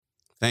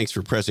Thanks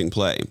for pressing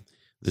play.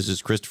 This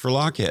is Christopher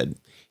Lochhead.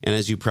 And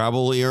as you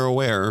probably are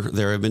aware,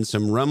 there have been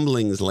some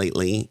rumblings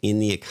lately in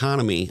the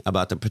economy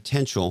about the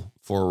potential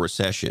for a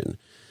recession.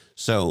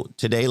 So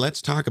today,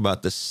 let's talk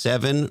about the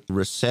 7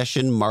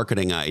 recession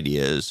marketing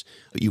ideas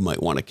that you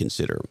might want to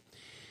consider.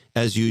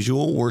 As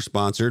usual, we're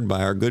sponsored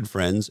by our good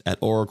friends at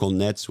Oracle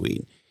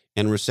NetSuite.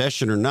 And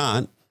recession or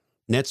not,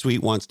 NetSuite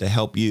wants to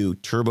help you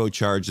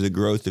turbocharge the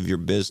growth of your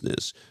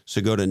business.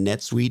 So go to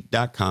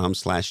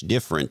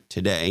netsuite.com/different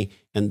today,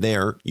 and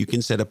there you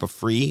can set up a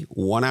free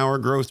 1-hour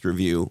growth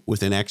review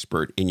with an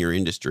expert in your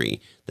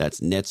industry. That's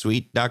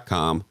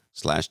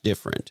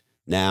netsuite.com/different.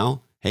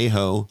 Now, hey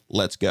ho,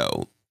 let's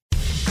go.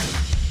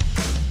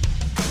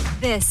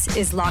 This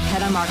is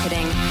Lochhead on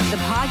Marketing, the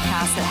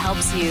podcast that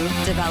helps you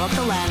develop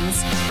the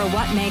lens for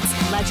what makes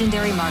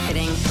legendary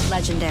marketing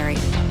legendary.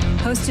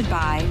 Hosted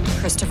by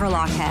Christopher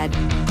Lochhead,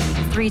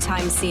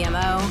 3-time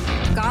CMO,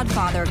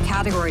 godfather of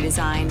category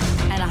design,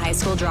 and a high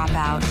school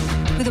dropout,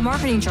 who the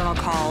Marketing Journal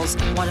calls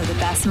one of the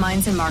best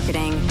minds in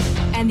marketing,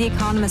 and The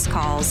Economist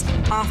calls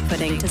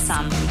off-putting to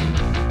some.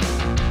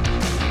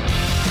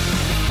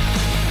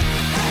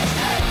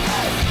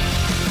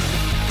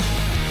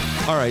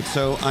 All right,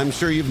 so I'm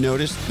sure you've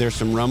noticed there's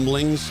some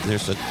rumblings.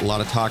 There's a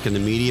lot of talk in the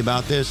media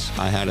about this.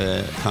 I had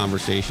a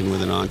conversation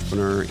with an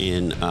entrepreneur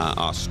in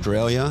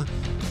Australia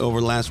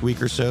over the last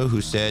week or so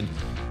who said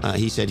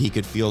he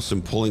could feel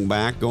some pulling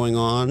back going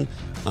on.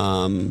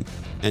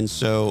 And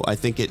so I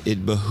think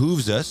it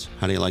behooves us.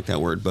 How do you like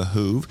that word?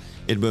 Behoove.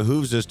 It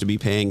behooves us to be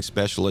paying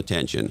special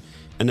attention.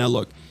 And now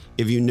look,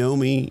 if you know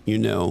me, you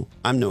know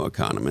I'm no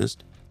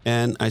economist.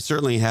 And I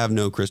certainly have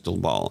no crystal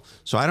ball.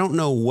 So I don't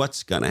know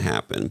what's going to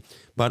happen.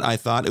 But I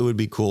thought it would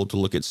be cool to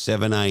look at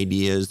 7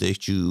 ideas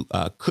that you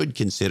could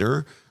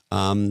consider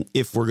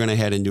if we're going to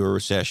head into a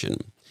recession.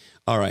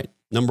 All right.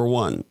 Number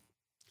 1,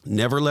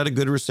 never let a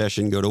good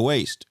recession go to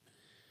waste.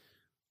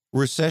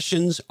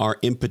 Recessions are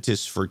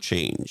impetus for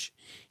change,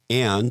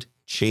 and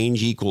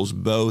change equals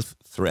both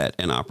threat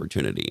and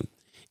opportunity.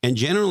 And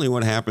generally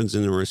what happens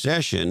in a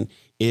recession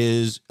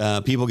is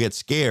people get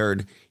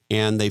scared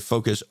and they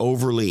focus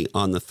overly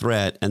on the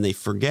threat, and they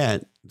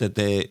forget that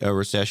a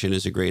recession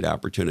is a great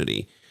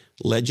opportunity.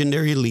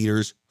 Legendary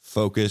leaders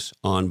focus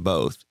on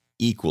both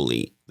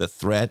equally, the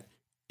threat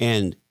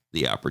and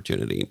the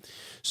opportunity.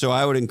 So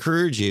I would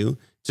encourage you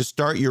to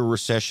start your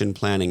recession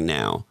planning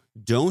now.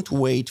 Don't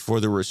wait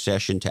for the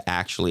recession to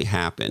actually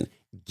happen.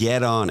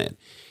 Get on it.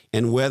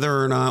 And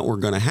whether or not we're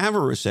going to have a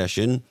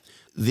recession,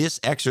 this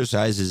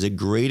exercise is a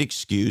great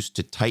excuse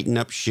to tighten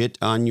up shit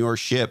on your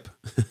ship.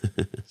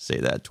 Say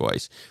that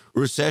twice.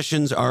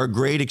 Recessions are a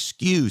great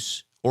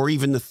excuse, or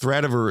even the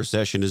threat of a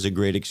recession is a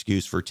great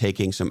excuse for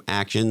taking some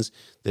actions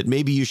that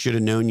maybe you should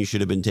have known you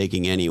should have been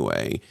taking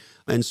anyway.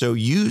 And so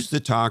use the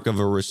talk of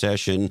a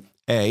recession,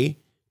 A,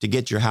 to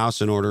get your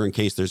house in order in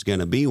case there's going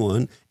to be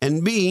one,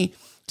 and B,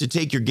 to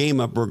take your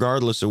game up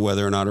regardless of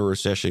whether or not a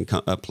recession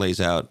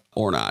plays out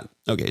or not.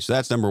 Okay, so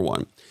that's number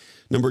 1.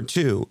 Number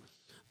 2,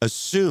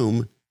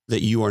 assume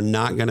that you are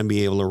not going to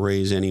be able to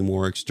raise any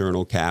more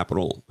external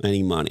capital,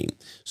 any money.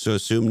 So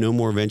assume no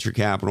more venture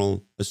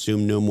capital,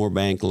 assume no more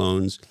bank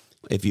loans.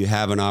 If you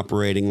have an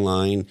operating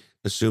line,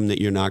 assume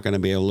that you're not going to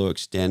be able to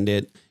extend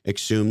it.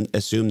 Assume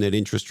that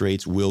interest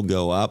rates will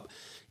go up,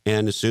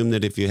 and assume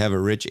that if you have a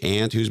rich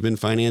aunt who's been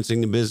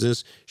financing the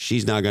business,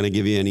 she's not going to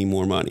give you any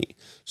more money.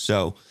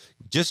 So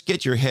just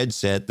get your head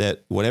set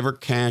that whatever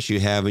cash you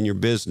have in your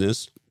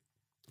business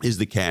is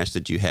the cash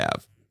that you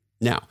have.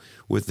 Now,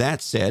 with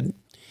that said,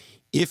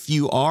 if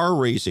you are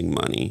raising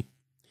money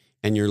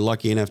and you're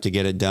lucky enough to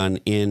get it done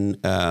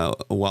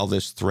while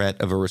this threat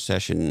of a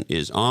recession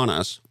is on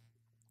us,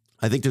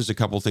 I think there's a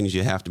couple things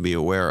you have to be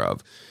aware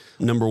of.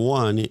 Number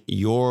 1,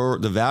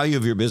 the value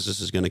of your business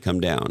is going to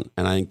come down.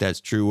 And I think that's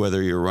true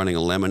whether you're running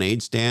a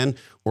lemonade stand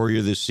or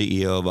you're the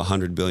CEO of a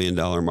 $100 billion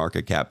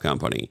market cap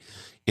company.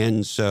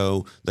 And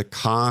so the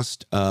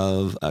cost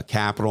of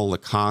capital, the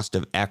cost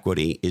of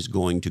equity is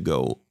going to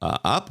go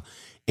up.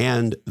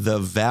 And the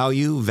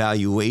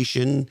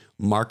valuation,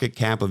 market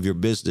cap of your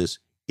business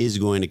is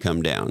going to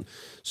come down.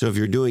 So if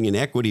you're doing an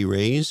equity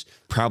raise,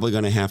 probably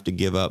going to have to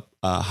give up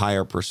a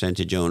higher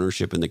percentage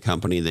ownership in the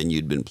company than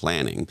you'd been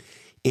planning.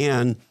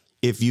 And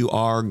if you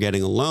are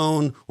getting a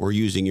loan or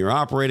using your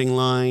operating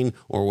line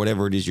or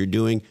whatever it is you're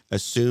doing,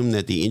 assume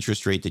that the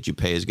interest rate that you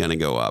pay is going to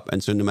go up.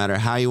 And so no matter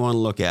how you want to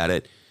look at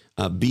it,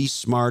 be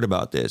smart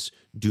about this.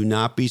 Do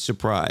not be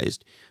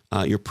surprised.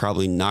 You're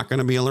probably not going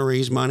to be able to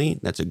raise money.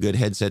 That's a good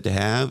headset to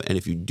have. And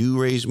if you do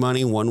raise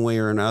money one way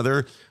or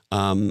another,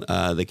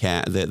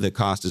 the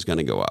cost is going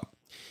to go up.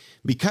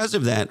 Because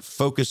of that,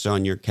 focus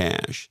on your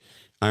cash.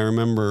 I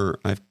remember,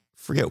 I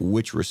forget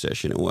which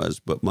recession it was,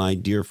 but my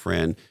dear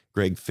friend,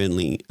 Greg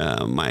Finley,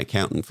 my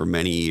accountant for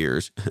many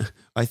years,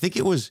 I think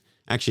it was,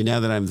 actually now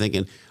that I'm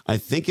thinking, I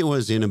think it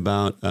was in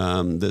about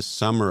the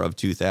summer of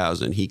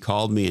 2000. He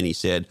called me and he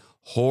said,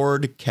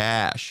 hoard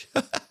cash.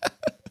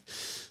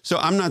 So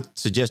I'm not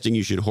suggesting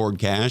you should hoard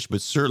cash,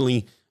 but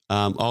certainly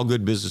all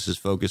good businesses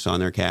focus on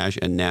their cash,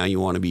 and now you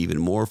want to be even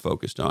more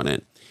focused on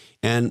it.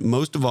 And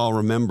most of all,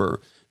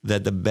 remember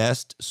that the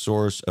best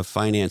source of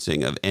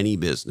financing of any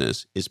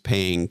business is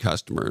paying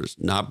customers,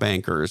 not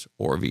bankers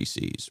or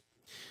VCs.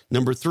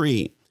 Number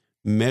 3,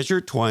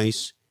 measure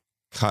twice,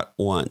 cut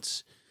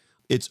once.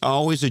 It's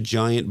always a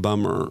giant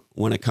bummer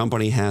when a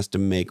company has to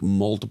make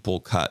multiple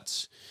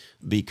cuts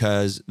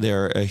because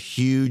they're a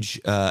huge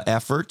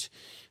effort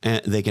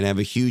and they can have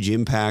a huge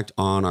impact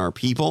on our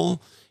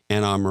people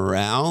and our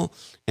morale.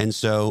 And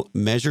so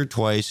measure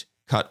twice,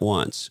 cut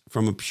once.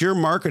 From a pure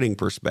marketing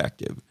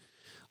perspective,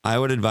 I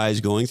would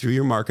advise going through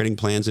your marketing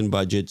plans and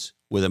budgets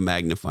with a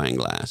magnifying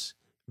glass.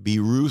 Be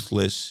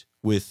ruthless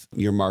with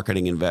your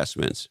marketing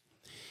investments.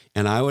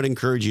 And I would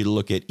encourage you to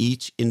look at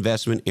each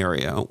investment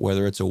area,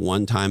 whether it's a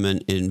one-time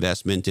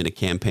investment in a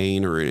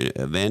campaign or an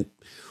event,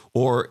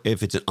 or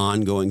if it's an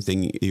ongoing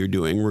thing you're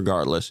doing,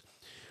 regardless.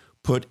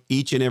 Put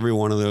each and every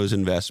one of those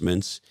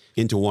investments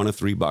into one of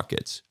 3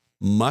 buckets: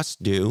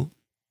 must do,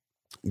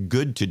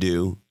 good to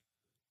do,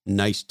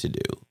 nice to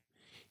do.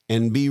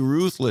 And be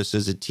ruthless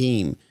as a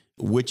team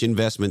which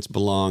investments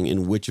belong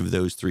in which of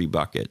those 3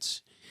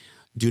 buckets.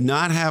 Do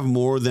not have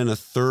more than a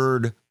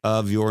third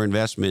of your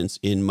investments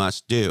in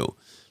must do.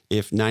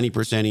 If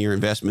 90% of your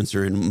investments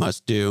are in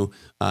must do,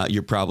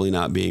 you're probably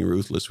not being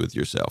ruthless with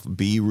yourself.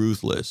 Be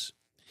ruthless.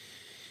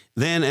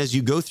 Then as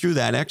you go through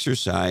that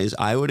exercise,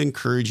 I would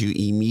encourage you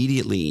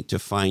immediately to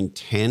find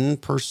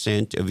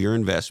 10% of your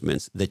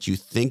investments that you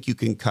think you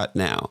can cut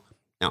now.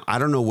 Now, I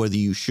don't know whether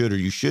you should or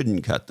you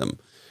shouldn't cut them.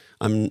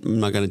 I'm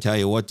not going to tell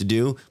you what to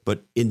do,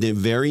 but in the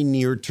very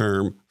near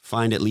term,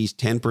 find at least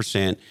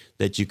 10%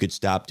 that you could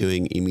stop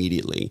doing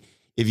immediately.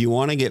 If you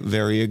want to get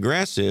very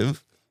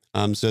aggressive,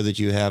 so that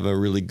you have a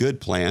really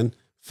good plan,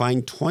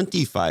 find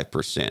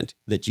 25%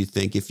 that you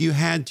think, if you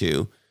had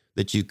to,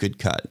 that you could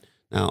cut.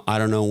 Now, I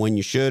don't know when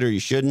you should or you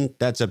shouldn't.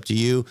 That's up to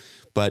you.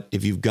 But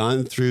if you've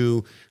gone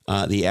through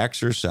the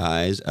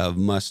exercise of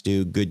must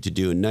do, good to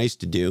do, and nice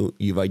to do,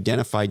 you've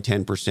identified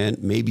 10%,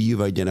 maybe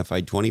you've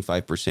identified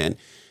 25%,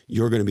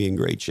 you're going to be in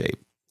great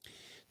shape.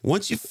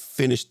 Once you've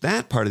finished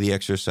that part of the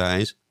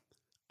exercise,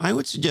 I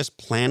would suggest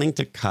planning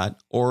to cut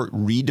or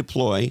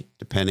redeploy,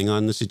 depending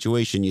on the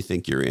situation you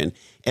think you're in,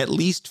 at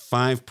least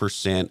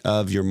 5%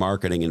 of your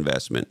marketing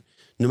investment,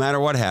 no matter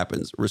what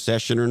happens,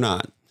 recession or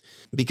not,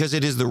 because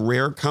it is the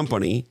rare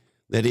company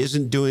that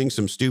isn't doing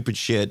some stupid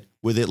shit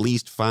with at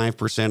least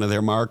 5% of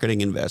their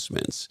marketing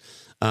investments.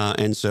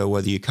 And so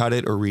whether you cut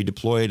it or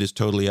redeploy it is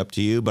totally up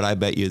to you, but I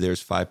bet you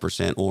there's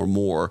 5% or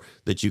more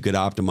that you could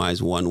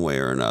optimize one way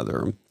or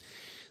another.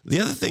 The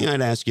other thing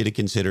I'd ask you to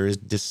consider is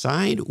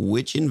decide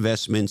which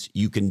investments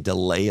you can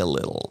delay a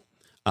little,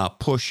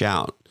 push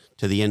out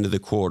to the end of the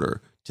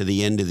quarter, to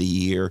the end of the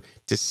year,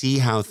 to see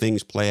how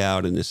things play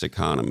out in this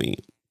economy.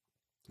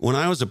 When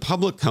I was a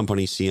public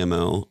company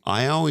CMO,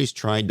 I always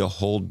tried to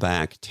hold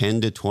back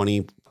 10 to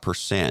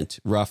 20%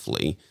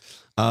 roughly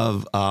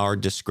of our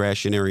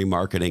discretionary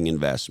marketing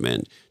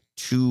investment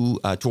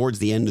towards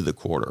the end of the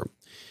quarter.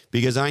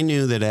 Because I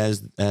knew that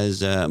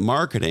as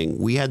marketing,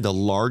 we had the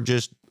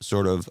largest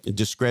sort of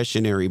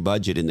discretionary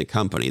budget in the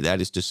company.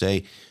 That is to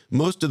say,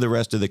 most of the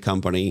rest of the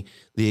company,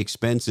 the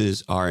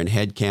expenses are in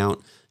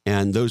headcount,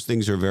 and those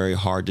things are very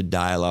hard to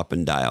dial up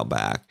and dial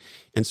back.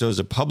 And so as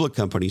a public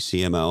company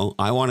CMO,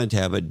 I wanted to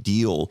have a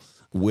deal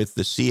with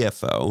the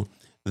CFO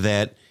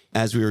that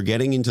as we were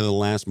getting into the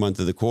last month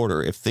of the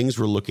quarter, if things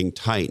were looking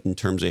tight in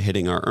terms of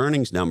hitting our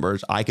earnings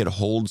numbers, I could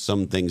hold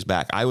some things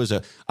back. I was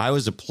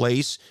a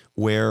place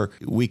where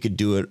we could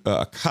do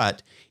a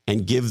cut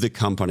and give the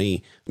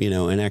company,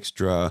 an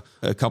extra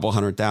a couple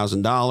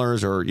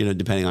 $100,000 or,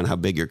 depending on how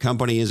big your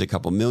company is, a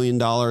couple $1 million,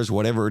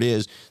 whatever it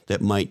is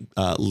that might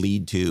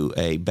lead to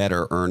a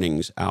better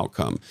earnings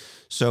outcome.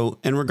 So,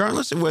 and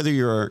regardless of whether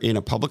you're in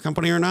a public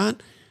company or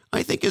not,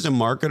 I think as a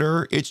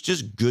marketer, it's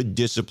just good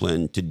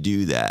discipline to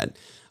do that.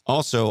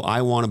 Also,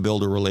 I want to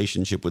build a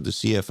relationship with the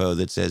CFO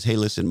that says, hey,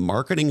 listen,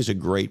 marketing is a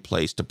great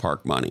place to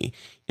park money,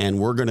 and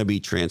we're going to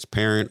be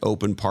transparent,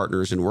 open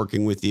partners in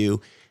working with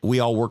you. We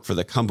all work for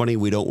the company.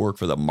 We don't work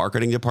for the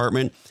marketing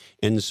department.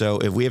 And so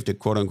if we have to,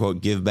 quote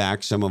unquote, give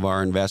back some of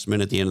our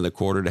investment at the end of the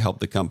quarter to help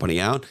the company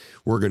out,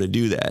 we're going to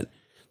do that.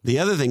 The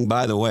other thing,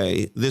 by the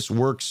way, this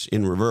works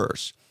in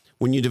reverse.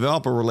 When you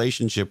develop a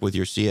relationship with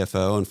your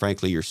CFO and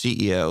frankly, your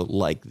CEO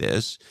like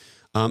this,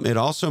 it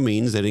also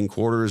means that in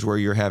quarters where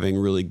you're having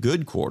really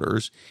good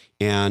quarters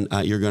and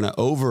you're going to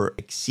over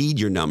exceed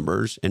your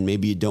numbers, and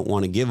maybe you don't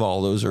want to give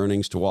all those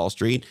earnings to Wall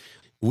Street,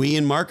 we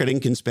in marketing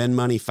can spend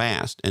money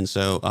fast. And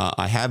so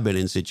I have been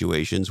in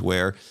situations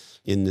where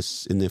in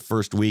the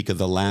first week of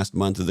the last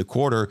month of the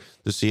quarter,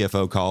 the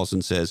CFO calls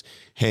and says,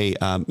 hey,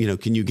 can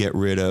you get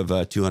rid of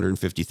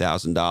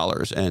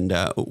 $250,000? And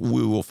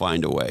we will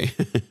find a way.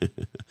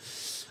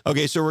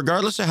 Okay, so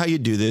regardless of how you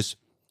do this,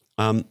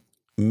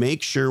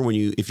 make sure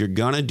if you're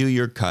going to do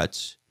your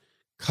cuts,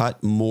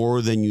 cut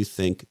more than you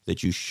think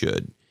that you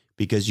should,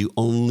 because you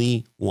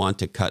only want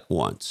to cut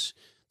once.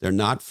 They're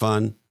not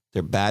fun.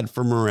 They're bad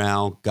for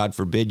morale. God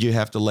forbid you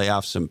have to lay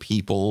off some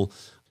people.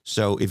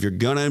 So if you're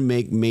going to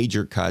make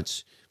major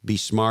cuts, be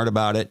smart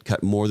about it.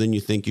 Cut more than you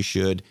think you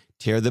should.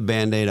 Tear the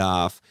Band-Aid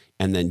off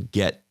and then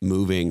get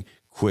moving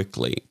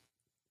quickly.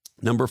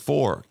 Number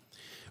 4,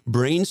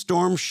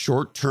 brainstorm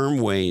short-term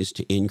ways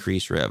to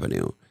increase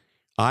revenue.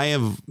 I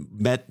have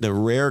met the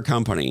rare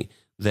company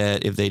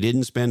that if they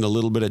didn't spend a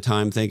little bit of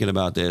time thinking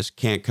about this,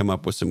 can't come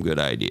up with some good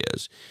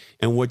ideas.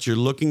 And what you're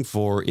looking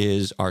for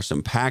are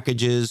some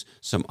packages,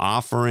 some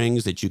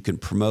offerings that you can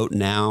promote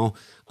now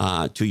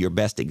to your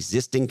best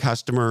existing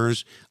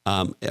customers.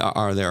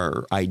 Are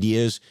there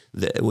ideas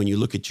that when you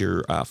look at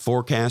your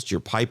forecast,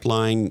 your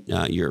pipeline,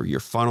 your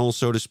funnel,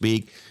 so to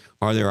speak,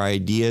 are there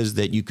ideas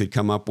that you could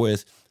come up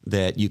with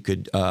that you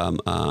could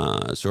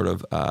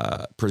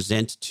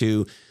present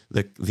to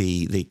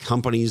the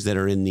companies that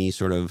are in the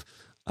sort of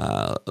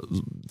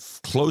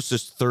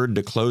closest third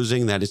to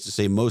closing, that is to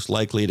say, most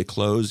likely to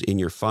close in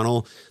your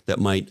funnel, that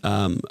might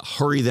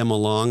hurry them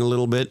along a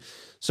little bit?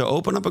 So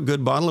open up a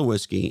good bottle of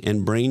whiskey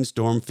and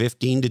brainstorm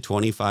 15 to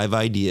 25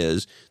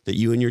 ideas that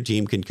you and your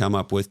team can come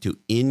up with to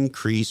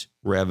increase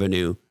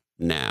revenue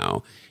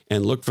now.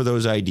 And look for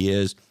those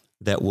ideas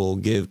that will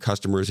give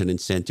customers an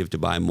incentive to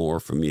buy more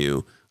from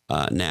you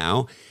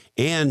now.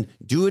 And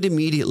do it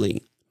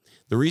immediately.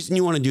 The reason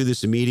you want to do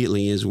this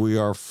immediately is we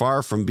are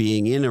far from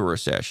being in a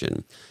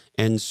recession.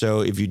 And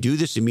so if you do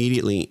this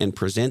immediately and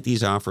present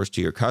these offers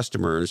to your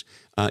customers,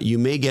 you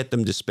may get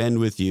them to spend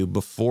with you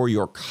before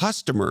your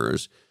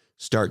customers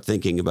start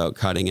thinking about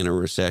cutting in a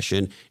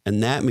recession.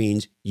 And that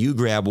means you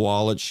grab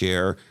wallet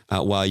share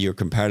while your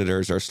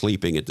competitors are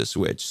sleeping at the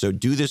switch. So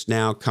do this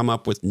now. Come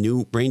up with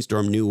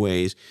brainstorm new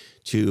ways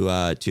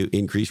to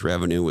increase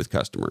revenue with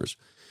customers.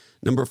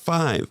 Number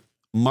 5,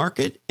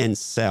 market and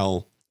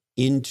sell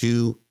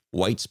into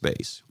white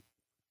space.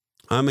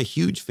 I'm a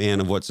huge fan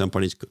of what some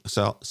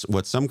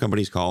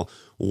companies call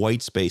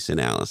white space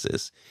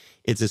analysis.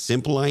 It's a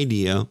simple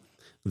idea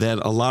that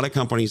a lot of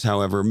companies,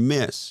 however,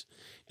 miss.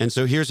 And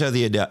so here's how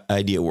the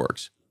idea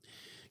works.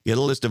 Get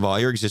a list of all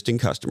your existing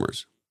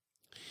customers.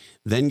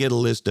 Then get a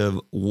list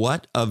of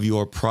what of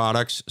your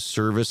products,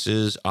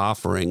 services,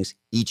 offerings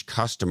each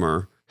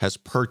customer has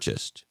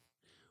purchased.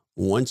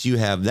 Once you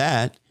have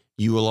that,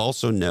 you will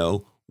also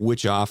know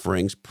which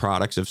offerings,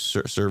 products, of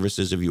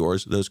services of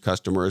yours those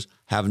customers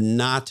have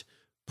not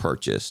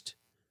purchased.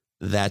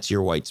 That's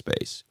your white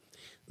space.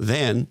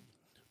 Then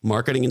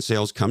marketing and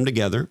sales come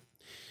together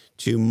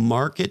to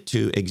market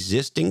to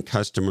existing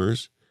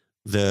customers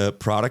the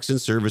products and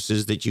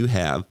services that you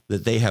have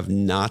that they have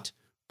not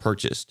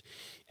purchased.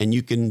 And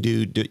you can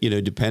do,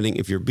 depending,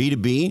 if you're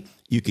B2B,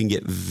 you can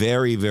get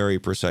very, very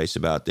precise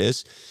about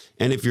this.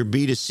 And if you're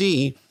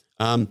B2C,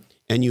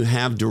 and you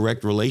have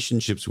direct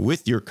relationships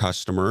with your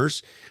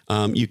customers,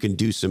 you can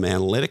do some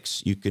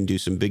analytics. You can do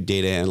some big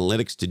data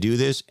analytics to do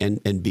this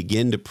and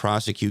begin to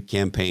prosecute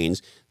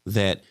campaigns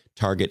that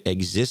target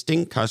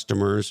existing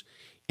customers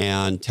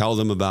and tell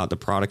them about the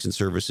products and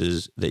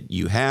services that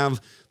you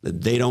have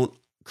that they don't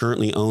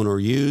currently own or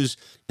use.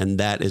 And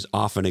that is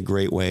often a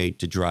great way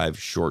to drive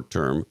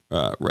short-term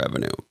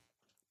revenue.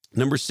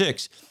 Number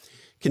 6,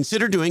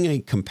 consider doing a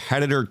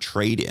competitor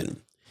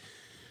trade-in.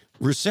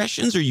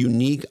 Recessions are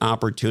unique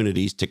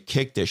opportunities to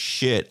kick the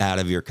shit out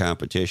of your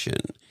competition.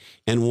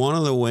 And one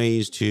of the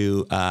ways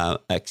to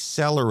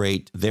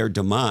accelerate their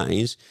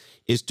demise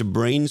is to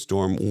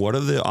brainstorm what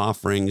are the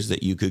offerings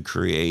that you could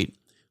create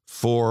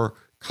for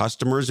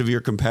customers of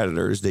your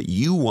competitors that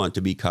you want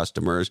to be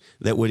customers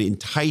that would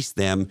entice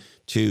them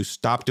to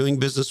stop doing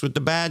business with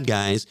the bad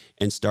guys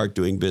and start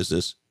doing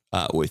business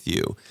with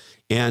you.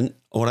 And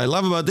what I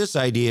love about this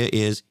idea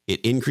is it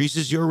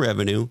increases your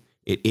revenue,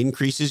 it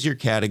increases your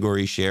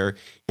category share,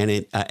 and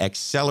it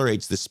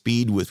accelerates the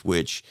speed with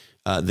which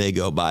they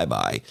go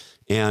bye-bye.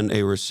 And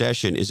a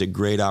recession is a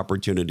great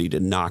opportunity to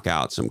knock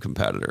out some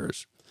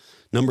competitors.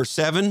 Number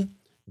 7,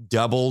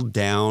 double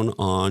down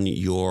on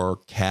your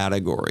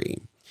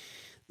category.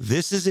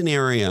 This is an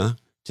area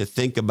to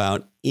think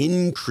about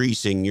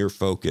increasing your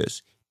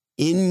focus,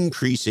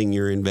 increasing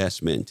your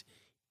investment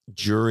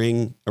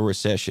during a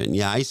recession.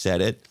 Yeah, I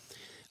said it.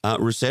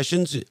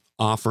 Recessions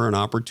offer an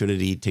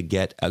opportunity to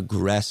get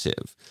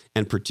aggressive,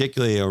 and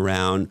particularly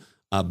around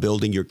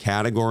building your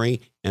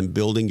category and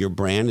building your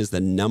brand as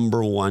the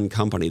number one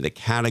company, the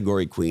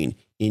category queen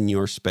in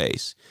your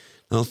space.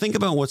 Now think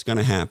about what's going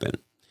to happen.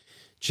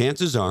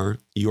 Chances are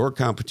your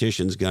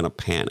competition's going to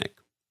panic.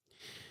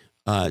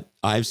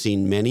 I've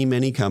seen many,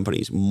 many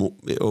companies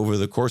over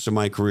the course of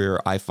my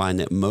career. I find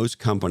that most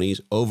companies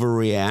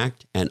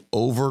overreact and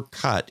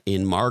overcut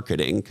in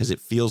marketing because it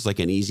feels like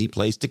an easy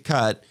place to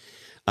cut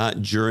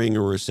during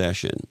a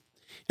recession.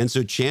 And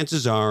so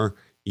chances are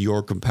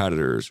your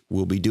competitors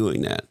will be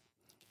doing that.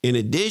 In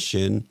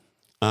addition,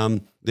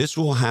 this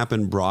will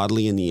happen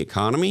broadly in the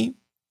economy,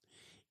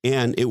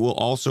 and it will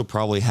also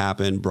probably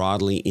happen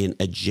broadly in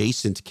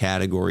adjacent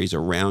categories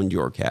around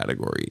your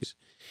categories.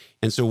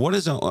 And so what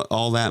does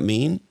all that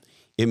mean?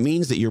 It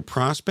means that your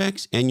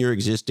prospects and your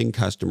existing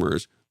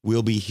customers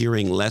will be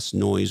hearing less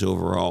noise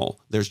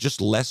overall. There's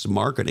just less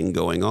marketing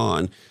going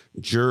on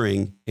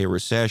during a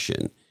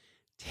recession.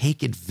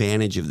 Take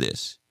advantage of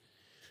this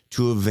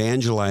to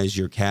evangelize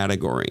your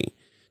category,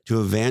 to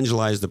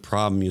evangelize the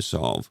problem you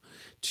solve,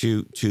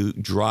 to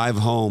drive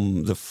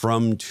home the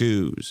from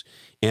tos,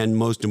 and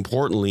most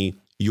importantly,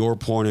 your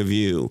point of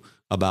view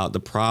about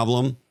the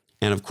problem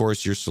and, of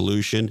course, your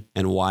solution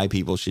and why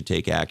people should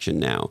take action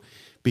now.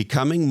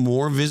 Becoming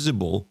more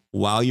visible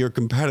while your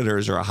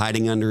competitors are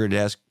hiding under a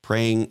desk,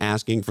 praying,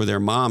 asking for their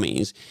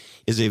mommies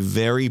is a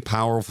very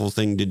powerful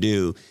thing to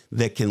do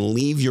that can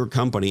leave your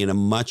company in a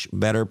much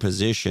better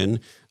position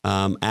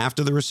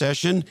after the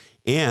recession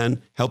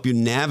and help you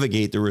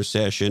navigate the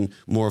recession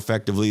more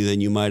effectively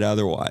than you might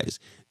otherwise.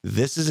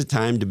 This is a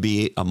time to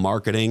be a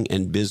marketing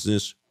and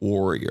business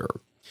warrior.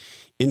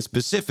 In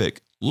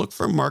specific, look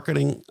for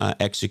marketing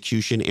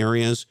execution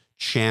areas,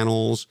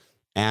 channels,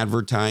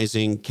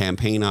 advertising,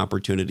 campaign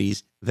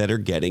opportunities that are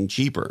getting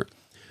cheaper.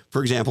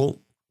 For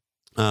example,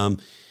 the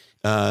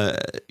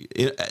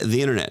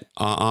internet,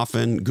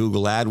 often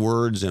Google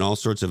AdWords and all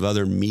sorts of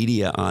other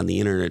media on the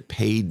internet,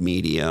 paid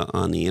media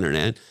on the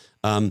internet,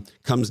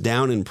 comes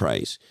down in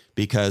price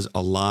because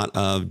a lot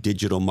of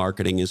digital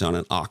marketing is on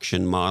an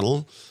auction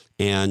model.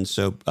 And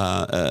so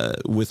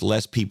with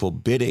less people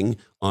bidding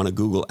on a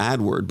Google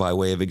AdWord, by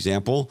way of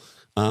example,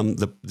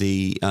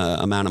 the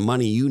amount of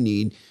money you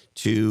need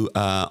to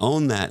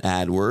own that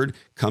AdWord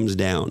comes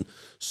down.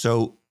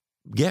 So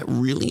get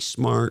really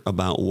smart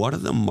about what are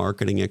the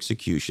marketing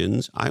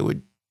executions. I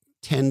would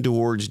tend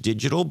towards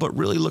digital, but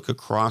really look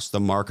across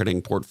the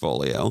marketing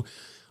portfolio.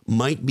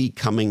 Might be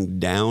coming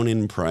down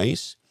in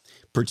price,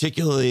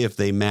 particularly if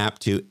they map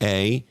to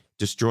A,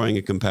 destroying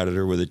a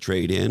competitor with a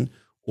trade-in,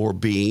 or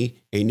B,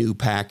 a new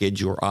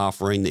package or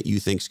offering that you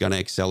think is going to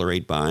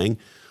accelerate buying,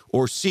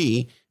 or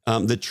C,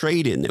 the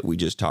trade-in that we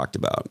just talked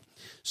about.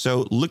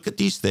 So look at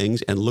these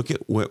things and look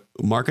at what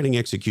marketing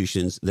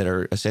executions that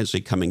are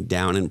essentially coming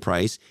down in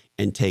price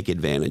and take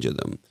advantage of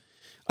them.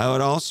 I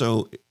would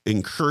also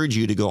encourage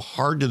you to go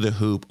hard to the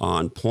hoop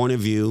on point of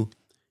view,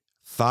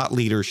 thought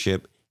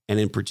leadership, and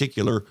in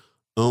particular,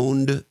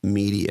 owned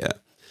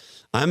media.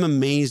 I'm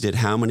amazed at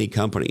how many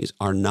companies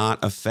are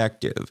not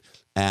effective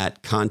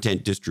at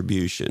content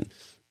distribution.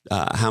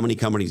 How many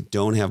companies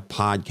don't have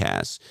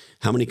podcasts?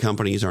 How many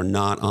companies are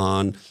not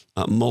on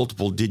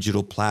multiple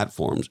digital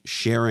platforms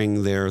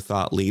sharing their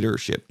thought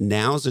leadership?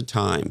 Now's the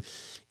time.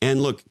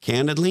 And look,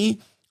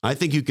 candidly, I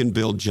think you can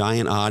build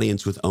giant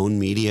audience with owned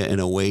media in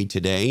a way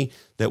today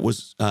that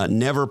was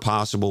never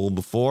possible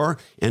before.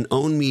 And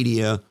owned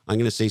media, I'm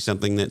going to say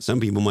something that some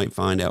people might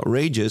find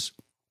outrageous.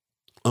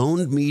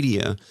 Owned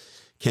media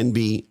can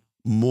be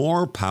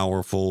more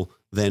powerful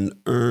than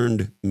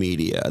earned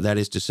media. That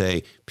is to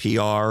say,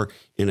 PR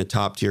in a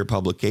top-tier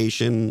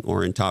publication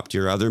or in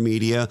top-tier other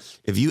media.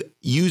 If you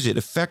use it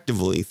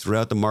effectively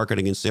throughout the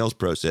marketing and sales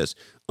process,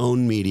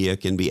 owned media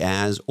can be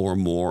as or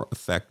more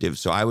effective.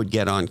 So I would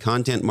get on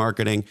content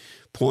marketing,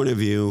 point of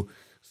view,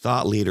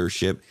 thought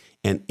leadership,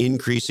 and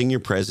increasing your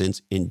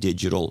presence in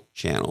digital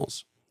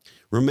channels.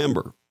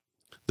 Remember,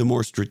 the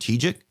more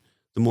strategic,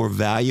 the more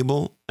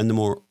valuable, and the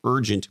more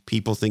urgent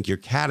people think your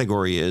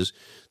category is,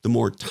 the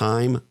more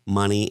time,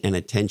 money, and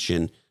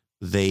attention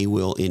they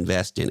will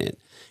invest in it.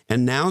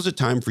 And now's the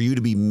time for you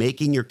to be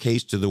making your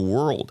case to the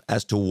world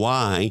as to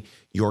why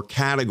your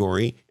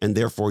category, and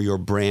therefore your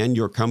brand,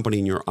 your company,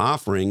 and your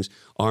offerings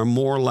are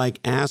more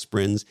like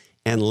aspirins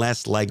and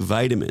less like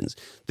vitamins.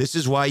 This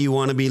is why you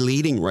want to be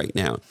leading right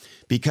now.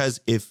 Because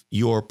if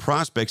your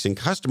prospects and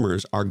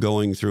customers are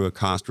going through a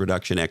cost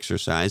reduction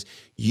exercise,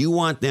 you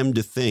want them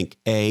to think,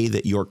 A,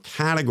 that your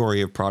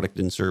category of product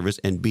and service,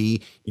 and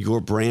B,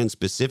 your brand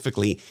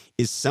specifically,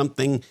 is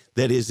something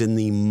that is in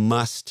the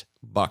must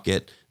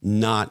bucket,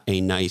 not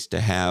a nice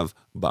to have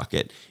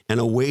bucket.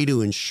 And a way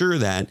to ensure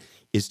that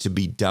is to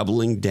be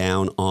doubling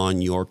down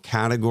on your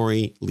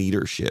category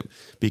leadership.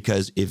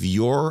 Because if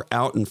you're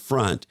out in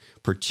front,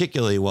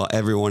 particularly while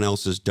everyone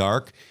else is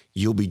dark,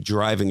 you'll be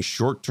driving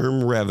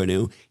short-term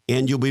revenue,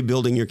 and you'll be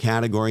building your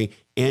category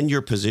and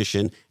your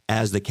position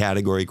as the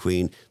category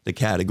queen, the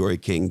category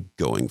king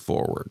going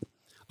forward.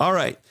 All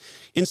right.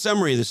 In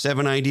summary, the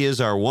 7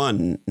 ideas are: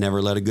 1,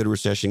 never let a good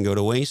recession go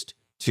to waste.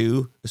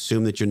 2,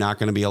 assume that you're not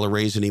going to be able to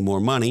raise any more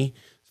money.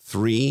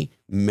 3,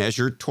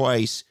 measure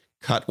twice,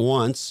 cut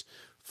once.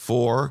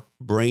 4,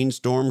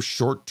 brainstorm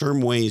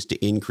short-term ways to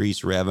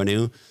increase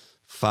revenue.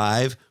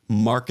 5,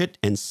 market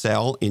and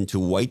sell into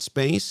white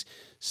space.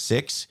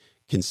 6,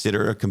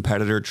 consider a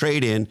competitor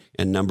trade-in.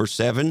 And number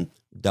 7,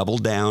 double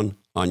down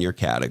on your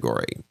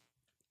category.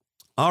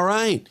 All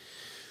right.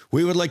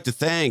 We would like to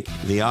thank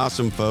the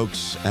awesome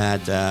folks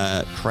at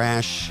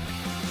Crash.co.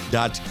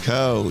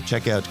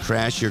 Check out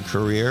Crash Your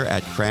Career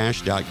at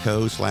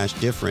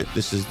crash.co/different.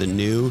 This is the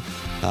new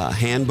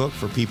handbook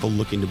for people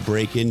looking to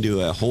break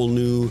into a whole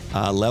new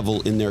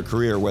level in their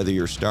career, whether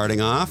you're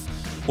starting off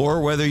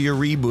or whether you're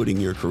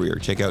rebooting your career.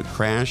 Check out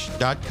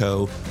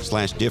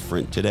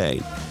crash.co/different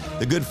today.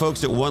 The good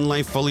folks at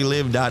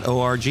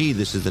onelifefullylived.org.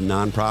 This is the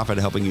nonprofit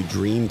helping you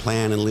dream,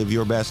 plan, and live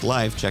your best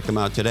life. Check them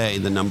out today.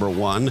 The number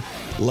 1,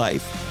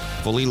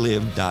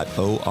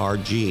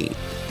 lifefullylived.org.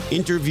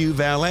 Interview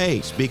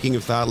Valet. Speaking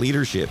of thought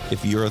leadership,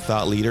 if you're a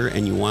thought leader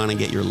and you want to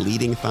get your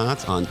leading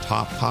thoughts on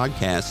top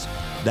podcasts,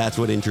 That's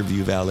what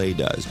Interview Valet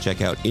does.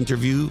 Check out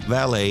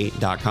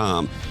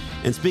interviewvalet.com.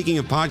 And speaking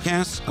of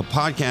podcasts, a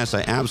podcast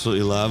I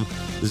absolutely love,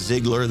 The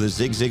Zig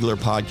Ziglar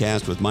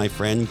podcast with my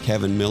friend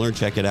Kevin Miller.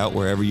 Check it out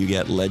wherever you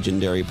get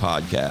legendary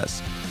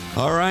podcasts.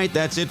 All right,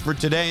 that's it for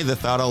today. The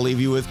thought I'll leave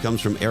you with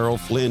comes from Errol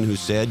Flynn, who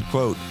said,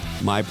 quote,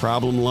 "My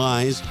problem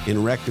lies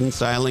in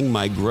reconciling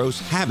my gross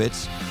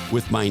habits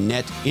with my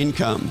net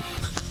income."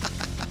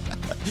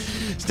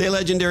 Stay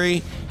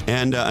legendary,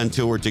 and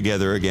until we're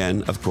together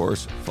again, of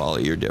course, follow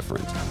your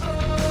different.